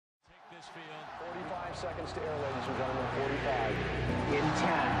45 seconds to air, ladies and gentlemen. 45. In 10,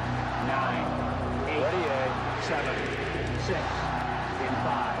 9, 8, Ready, 7, 6, in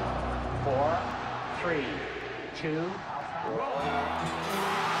 5, 4, 3, 2,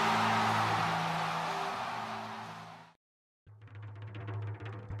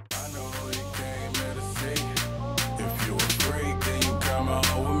 I know you came here to see. If you a freak, then you come on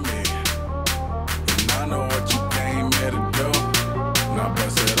with me. And I know what you came here to do. Now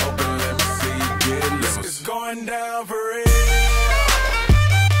bust it open, let me see you get loose. It's going down for real.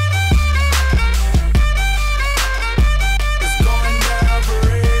 It's going down for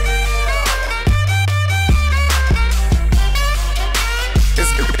real.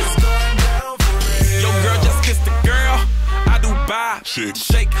 It's going down for real. Yo, girl, just kissed the girl. I do buy shit.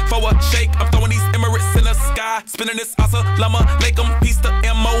 Shake for a shake. I'm throwing these Emirates in the sky. Spinning this Assalamu alaikum. Peace to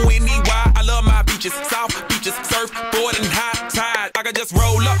M-O-N-E-Y. I love my beaches, south beaches, surfboard and high tide. I can just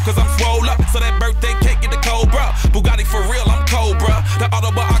roll up, cause I'm swole up. So that birthday cake get the Cobra. Bugatti for real, I'm Cobra. The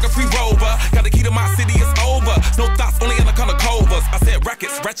autobiography rover. Got the key to my city, it's over. No thoughts, only in the color covers. I said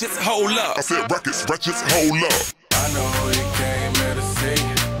rackets, wretches, hold up. I said rackets, wretches, hold up. I know you came here to see.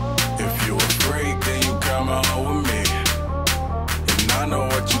 If you a freak, then you come on with me. And I know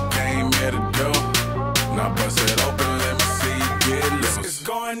what you came here to do. Now bust it open, let me see you get loose. It's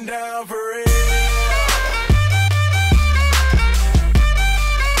going down for real.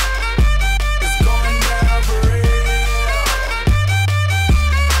 It's going down for real.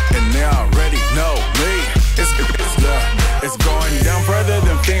 And they already know me. It's going down further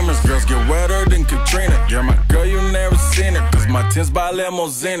than famous. Girls get wetter than Katrina. You're my girl, you never seen her. Cause my tins by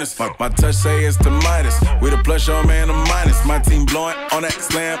limousines. My touch say it's the Midas. We the plus, your man the minus. My team blowing on that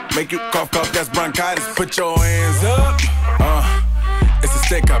slam. Make you cough, that's bronchitis. Put your hands up. It's a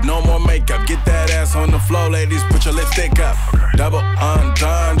stick up, no more makeup. Get that ass on the floor, ladies. Put your lipstick up. Double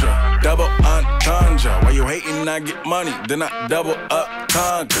entendre, double entendre. While you hating, I get money. Then I double up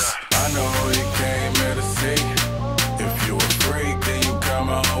conquers. I know you came here to see. If you a freak, then you come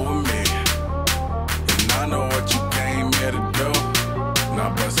on with me. And I know what you came here to do.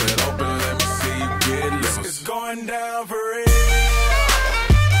 Now bust it open, let me see you get loose. It's going down for real.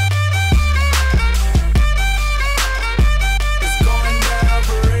 It's going down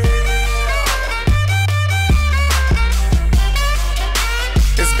for real.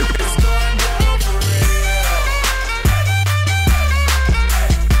 It's going down for real.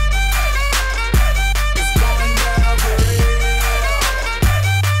 It's going down for real.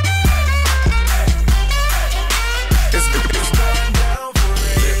 It's going down for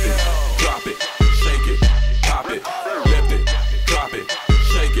real. Drop it, shake it, pop it, lift it, drop it,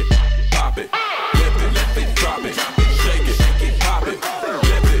 shake it, pop it, lift it, drop it, shake it, pop it,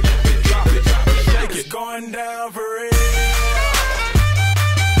 lift it, drop it, shake It's it. going down for real.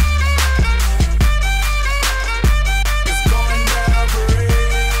 It's going down for real.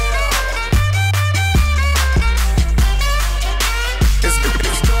 It's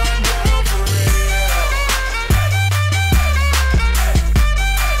going down for real.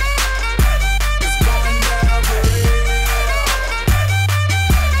 It's going down for real.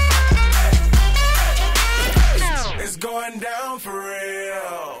 It's going down for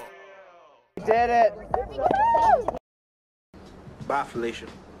real. Did it. Bye, Felicia.